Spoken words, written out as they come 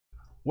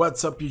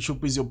What's up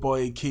YouTube, is your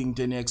boy King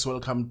 10X.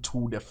 Welcome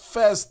to the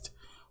first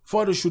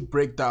photoshoot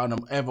breakdown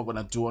I'm ever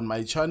gonna do on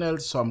my channel.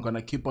 So I'm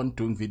gonna keep on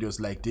doing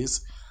videos like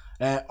this.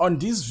 On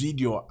this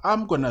video,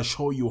 I'm gonna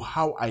show you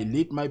how I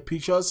lit my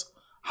pictures,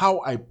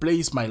 how I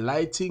place my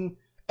lighting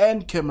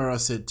and camera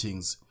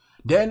settings.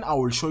 Then I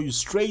will show you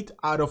straight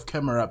out of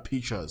camera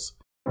pictures.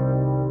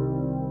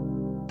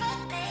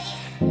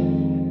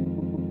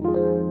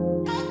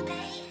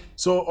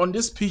 So on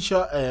this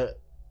picture,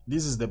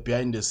 this is the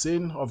behind the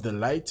scene of the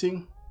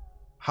lighting,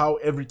 how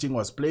everything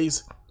was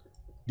placed.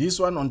 This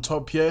one on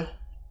top here,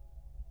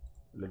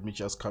 let me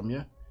just come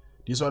here.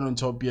 This one on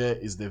top here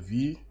is the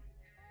V.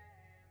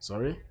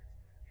 Sorry,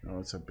 now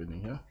what's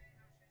happening here?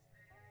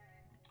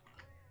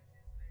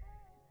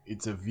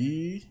 It's a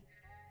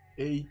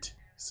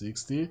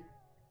V860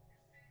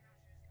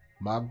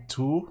 Mark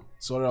II.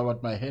 Sorry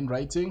about my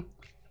handwriting.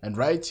 And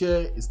right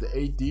here is the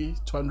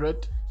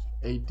AD200.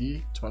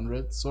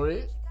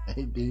 Sorry,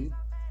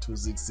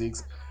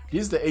 AD266.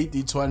 This is the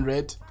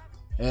AD200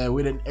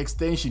 with an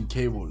extension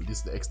cable. This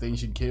is the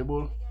extension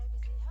cable,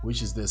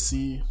 which is the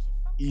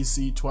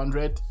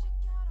EC200,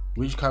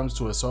 which comes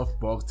to a soft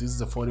box. This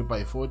is a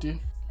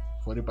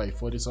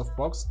 40x40 soft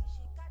box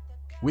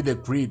with a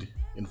grid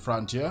in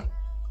front here.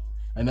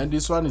 And then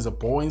this one is a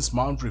Bowens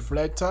mount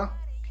reflector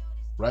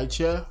right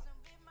here.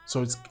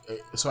 So it's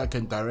so I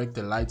can direct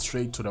the light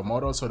straight to the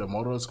model. So the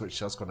model is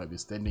just gonna be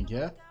standing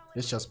here.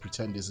 Let's just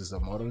pretend this is the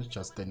model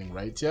just standing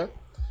right here.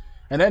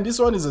 And then this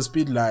one is a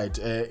speed light.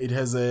 It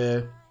has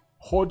a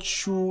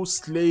horseshoe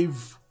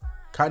slave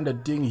kind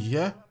of thing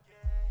here,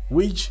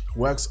 which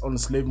works on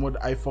slave mode.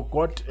 I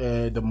forgot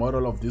the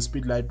model of this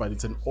speed light, but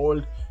it's an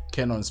old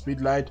Canon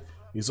speed light.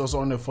 It's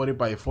also on a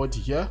 40x40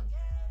 here,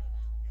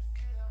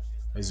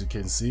 as you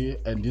can see.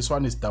 And this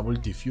one is double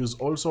diffuse.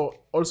 Also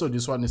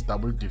this one is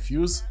double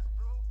diffuse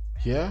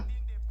here.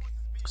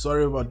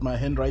 Sorry about my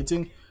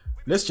handwriting.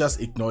 Let's just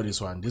ignore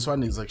this one. This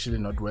one is actually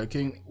not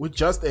working, with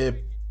just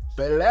a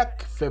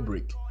black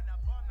fabric,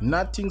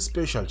 nothing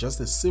special, just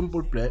a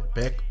simple black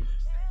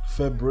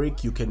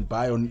fabric you can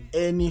buy on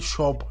any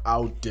shop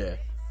out there.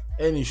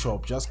 Any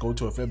shop, just go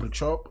to a fabric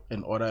shop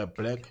and order a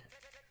black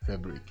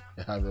fabric.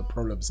 I have a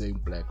problem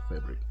saying black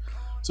fabric.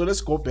 So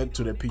let's go back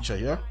to the picture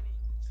here.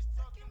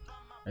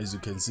 As you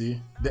can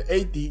see, the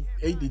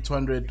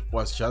AD200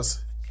 was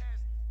just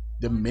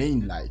the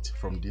main light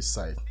from this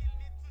side,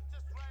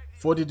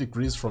 40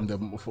 degrees from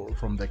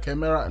the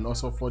camera, and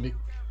also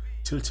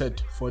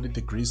tilted 40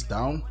 degrees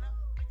down,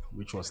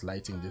 which was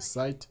lighting this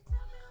side.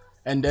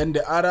 And then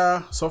the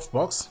other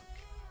softbox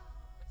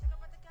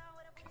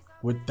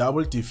with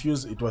double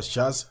diffuse, it was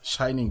just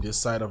shining this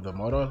side of the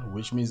model,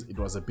 which means it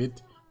was a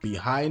bit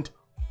behind,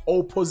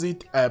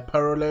 opposite,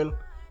 parallel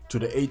to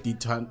the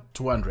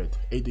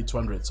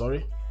AD200.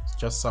 Sorry, it's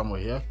just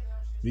somewhere here,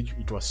 which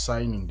it was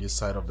shining this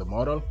side of the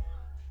model.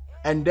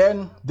 And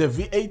then the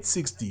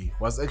V860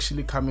 was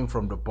actually coming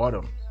from the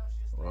bottom.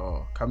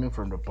 Coming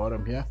from the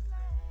bottom here.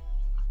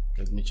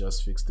 Let me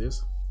just fix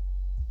this.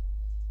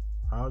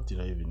 How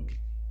did I even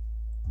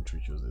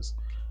introduce this?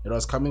 It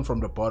was coming from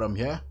the bottom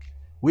here,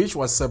 which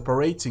was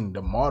separating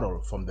the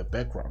model from the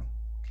background.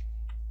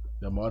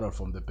 The model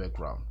from the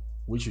background,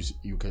 which is,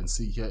 you can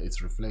see here,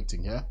 it's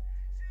reflecting here.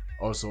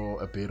 Also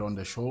a bit on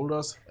the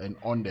shoulders and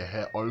on the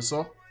hair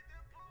also.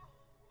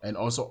 And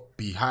also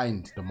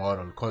behind the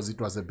model, because it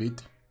was a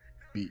bit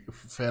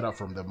further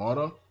from the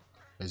model.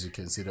 As you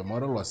can see, the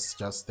model was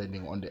just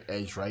standing on the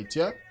edge right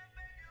here.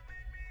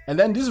 And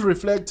then this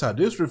reflector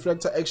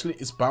actually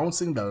is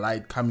bouncing the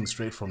light coming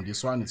straight from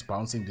this one. It's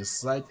bouncing this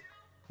side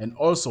and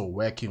also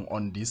working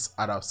on this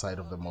other side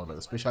of the model,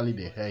 especially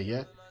the hair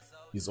here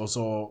is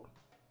also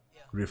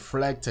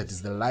reflected.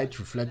 Is the light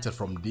reflected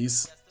from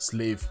this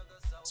slave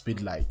speed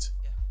light.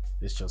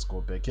 Let's just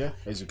go back here.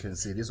 As you can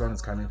see, this one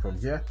is coming from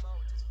here.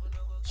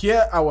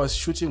 Here I was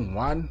shooting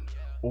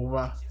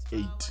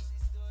 1/8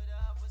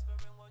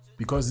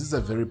 because this is a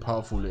very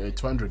powerful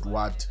 200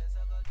 watt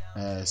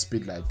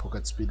speed light,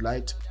 pocket speed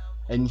light.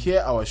 And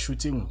here I was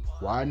shooting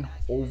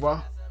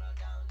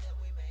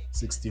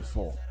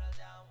 1/64.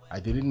 I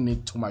didn't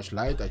need too much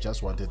light, I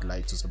just wanted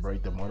light to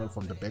separate the model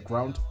from the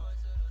background.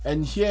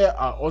 And here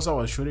I also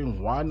was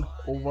shooting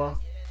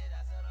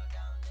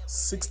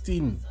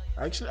 1/16.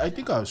 Actually, I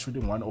think I was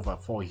shooting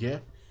 1/4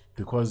 here,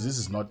 because this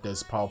is not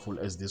as powerful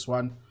as this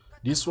one.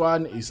 This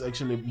one is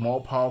actually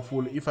more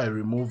powerful. If I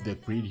remove the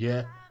grid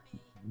here,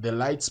 the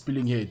light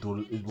spilling here, it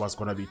was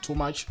gonna be too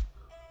much.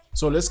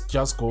 So let's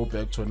just go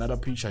back to another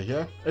picture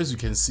here. As you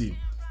can see,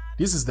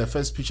 this is the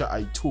first picture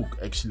I took.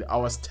 Actually, I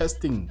was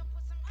testing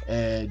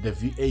the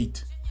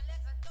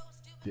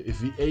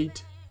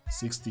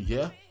V860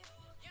 here,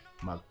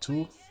 Mark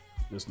II.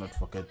 Let's not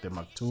forget the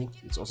Mark II.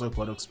 It's also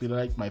got a speed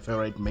light, my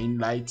favorite main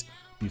light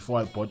before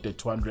I bought the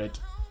 200,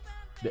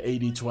 the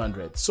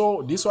AD200.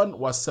 So this one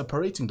was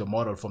separating the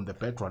model from the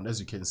background,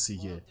 as you can see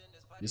here.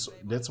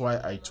 That's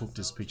why I took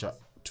this picture,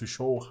 to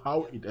show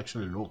how it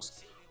actually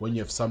looks when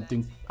you have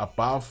something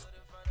above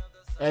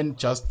and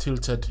just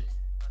tilted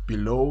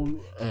below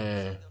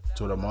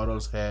to the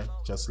model's hair,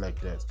 just like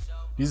that.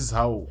 This is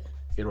how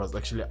it was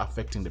actually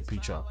affecting the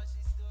picture.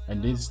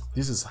 And this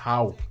is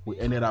how we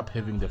ended up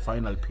having the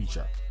final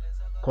picture,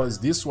 because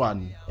this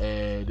one,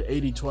 the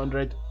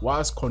 80-200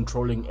 was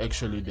controlling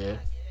actually the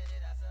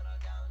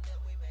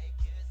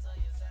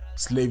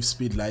slave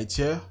speed light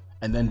here,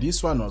 and then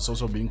this one was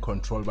also being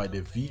controlled by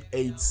the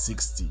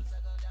V860.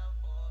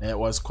 It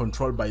was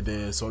controlled by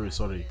the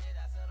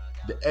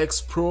the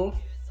X Pro.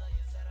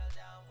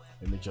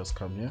 Let me just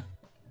come here,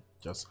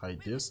 just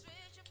hide this,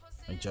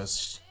 and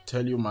just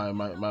tell you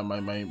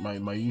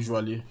my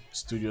usually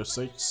studio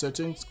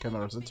settings,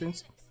 camera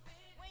settings,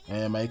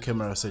 and my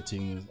camera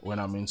setting when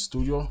I'm in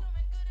studio.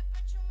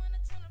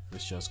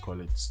 Let's just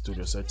call it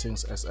studio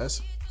settings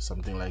SS,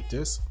 something like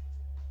this.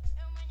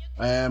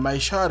 My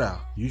shutter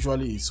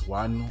usually is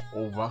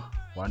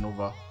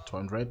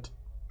 1/200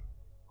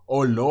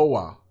 or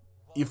lower.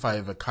 If I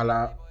have a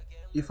color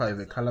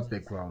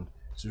background,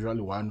 it's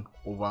usually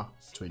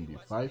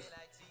 1/25,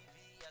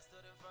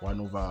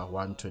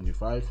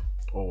 1/125,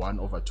 or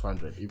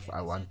 1/200 if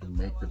I want to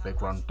make the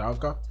background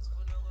darker.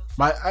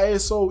 My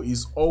ISO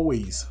is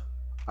always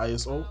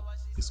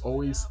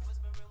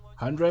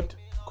 100,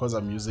 because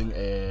I'm using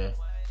a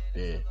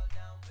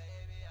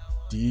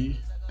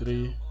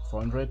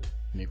D3400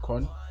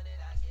 Nikon.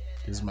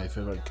 This is my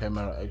favorite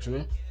camera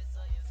actually.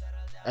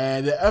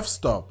 And the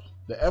f-stop,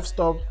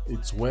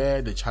 it's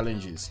where the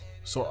challenge is.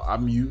 So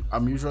I'm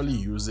usually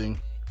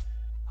using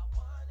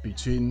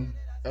between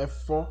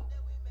f4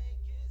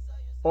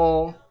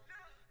 or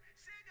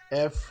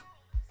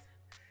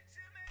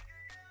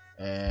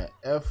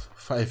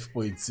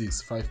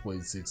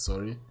f5.6,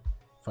 sorry,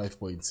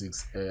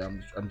 5.6.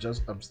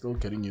 I'm still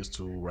getting used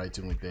to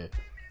writing with the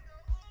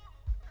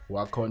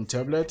Wacom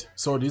tablet.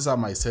 So these are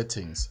my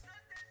settings,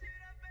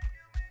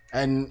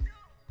 and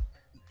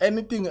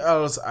anything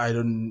else I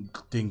don't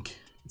think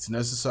it's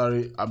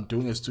necessary. I'm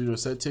doing a studio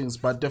settings,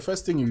 but the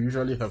first thing you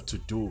usually have to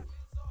do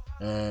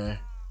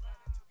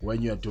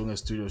when you are doing a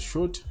studio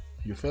shoot,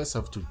 you first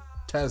have to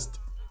test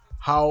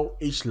how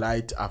each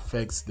light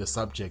affects the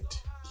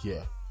subject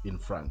here in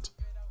front.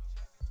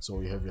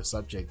 So you have your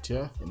subject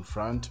here in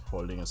front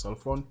holding a cell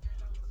phone.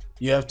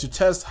 You have to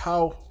test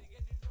how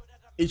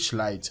each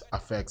light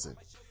affects it.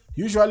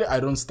 Usually I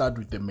don't start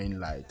with the main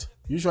light.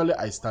 Usually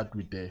I start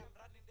with the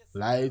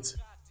light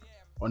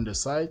on the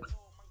side,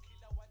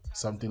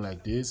 something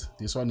like this.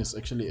 This one is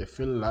actually a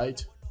fill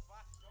light.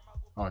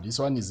 Oh, this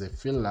one is a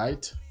fill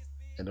light,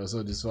 and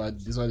also this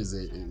one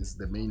is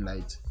the main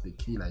light, the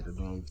key light. I don't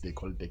know if they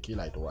call it the key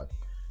light or what.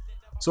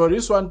 So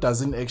this one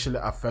doesn't actually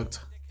affect.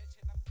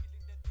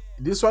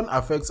 This one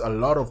affects a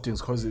lot of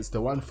things because it's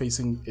the one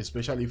facing,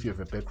 especially if you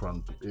have a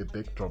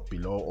backdrop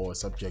below, or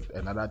subject,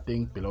 another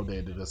thing below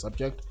the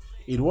subject.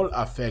 It will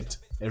affect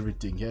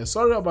everything here.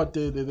 Sorry about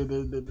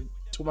the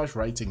too much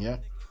writing here,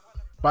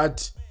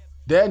 but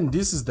then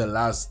this is the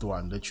last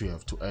one that you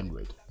have to end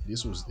with.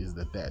 This is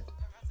the third.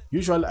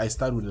 Usually I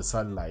start with the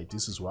sunlight.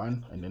 This is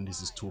 1, and then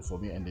this is 2 for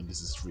me, and then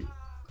this is 3.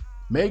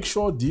 Make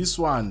sure this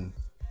one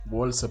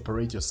will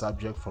separate your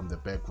subject from the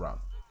background.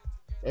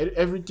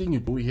 Everything you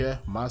do here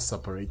must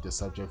separate the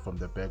subject from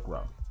the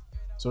background.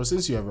 So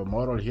since you have a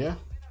model here,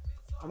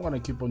 I'm gonna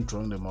keep on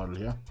drawing the model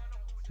here.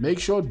 Make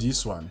sure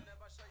this one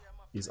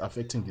is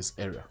affecting this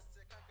area,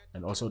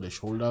 and also the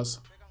shoulders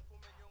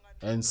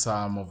and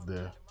some of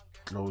the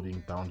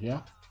clothing down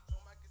here,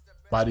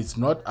 but it's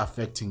not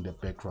affecting the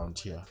background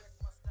here.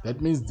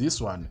 That means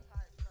this one,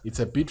 it's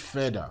a bit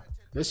further.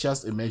 Let's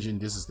just imagine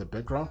this is the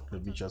background.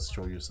 Let me just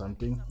show you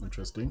something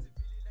interesting.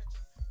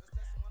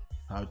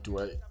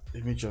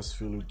 Let me just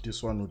fill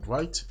this one with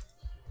white.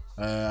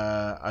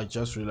 I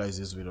just realized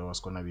this video was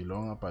gonna be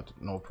longer, but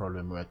no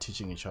problem, we are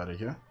teaching each other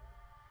here.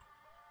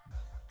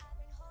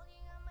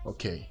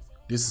 Okay,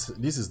 this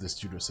is the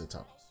studio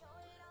setup,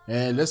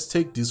 and let's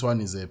take this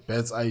one as a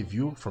bird's eye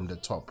view from the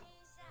top.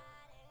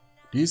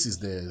 This is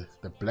the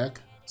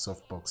black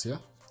softbox here.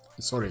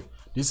 Sorry,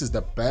 this is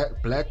the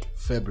black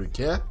fabric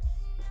here,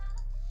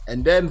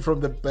 and then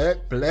from the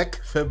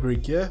black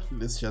fabric here,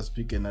 let's just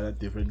pick another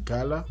different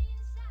color.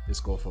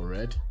 Let's go for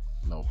red.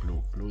 No,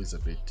 blue is a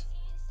bit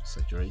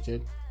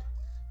saturated.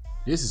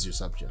 This is your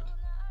subject.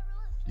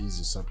 This is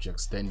your subject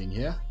standing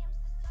here.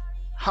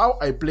 How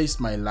I placed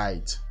my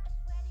light.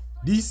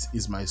 This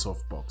is my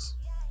softbox,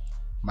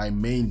 my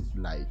main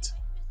light,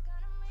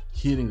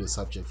 hitting the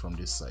subject from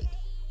this side.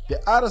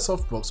 The other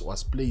softbox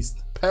was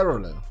placed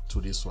parallel to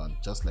this one,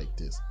 just like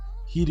this,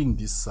 hitting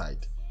this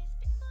side.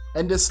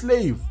 And the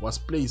slave was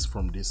placed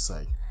from this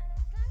side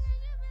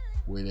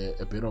with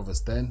a bit of a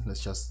stand.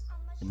 Let's just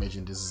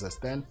imagine this is a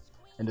stand,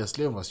 and the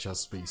slave was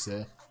just placed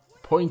there,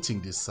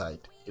 pointing this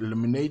side,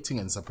 illuminating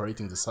and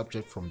separating the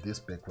subject from this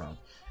background.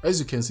 As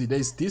you can see, there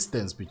is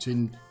distance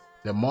between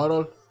the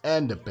model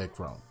and the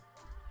background.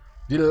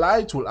 The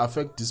light will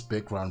affect this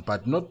background,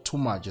 but not too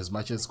much, as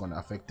much as it's going to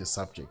affect the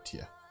subject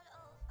here.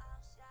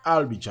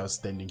 I'll be just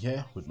standing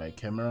here with my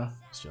camera.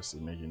 Let's just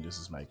imagine this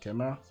is my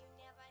camera,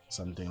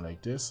 something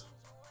like this.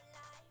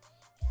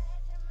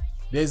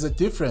 There's a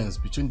difference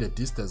between the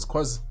distance,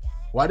 because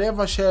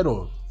whatever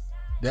shadow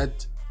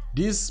that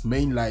this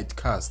main light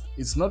cast,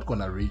 it's not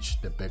gonna reach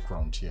the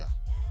background here,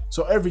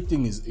 so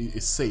everything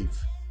is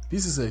safe.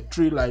 This is a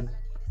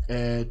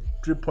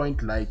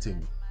 3-point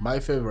lighting, my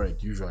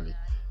favorite usually.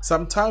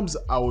 Sometimes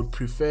I would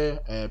prefer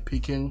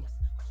picking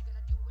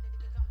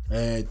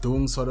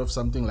doing sort of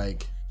something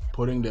like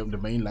putting the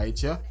main light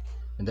here,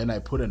 and then I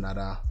put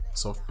another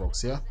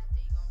softbox here,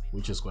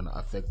 which is going to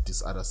affect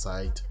this other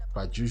side.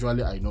 But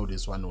usually I know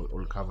this one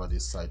will cover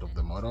this side of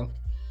the model,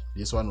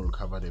 this one will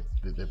cover the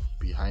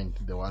behind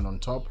the one on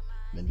top,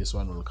 then this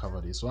one will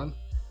cover this one,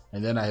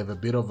 and then I have a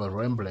bit of a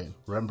Rembrandt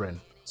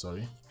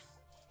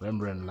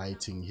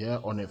lighting here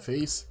on a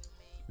face.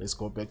 Let's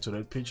go back to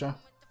that picture.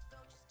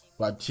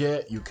 But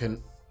here you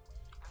can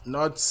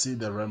not see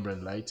the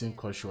Rembrandt lighting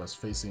because she was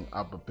facing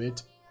up a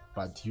bit,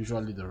 but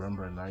usually the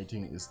Rembrandt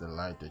lighting is the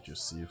light that you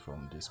see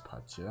from this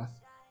part here.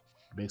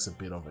 It makes a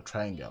bit of a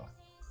triangle.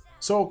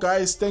 So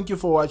guys, thank you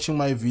for watching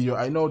my video.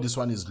 I know this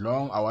one is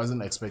long, I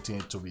wasn't expecting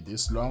it to be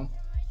this long,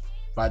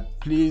 but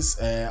please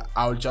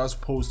I'll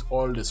just post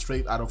all the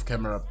straight out of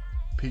camera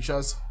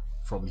pictures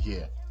from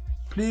here.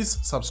 Please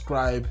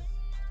subscribe,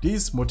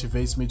 this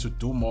motivates me to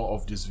do more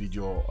of this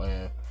video,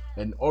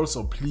 and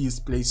also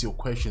please place your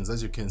questions.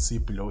 As you can see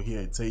below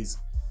here, it says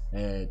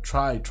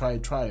try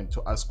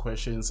to ask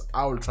questions.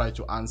 I will try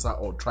to answer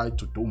or try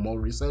to do more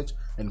research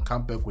and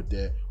come back with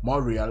a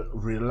more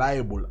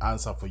reliable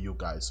answer for you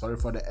guys. Sorry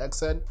for the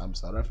accent, I'm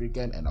South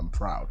African and I'm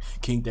proud.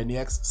 King Danny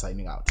X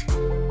signing out.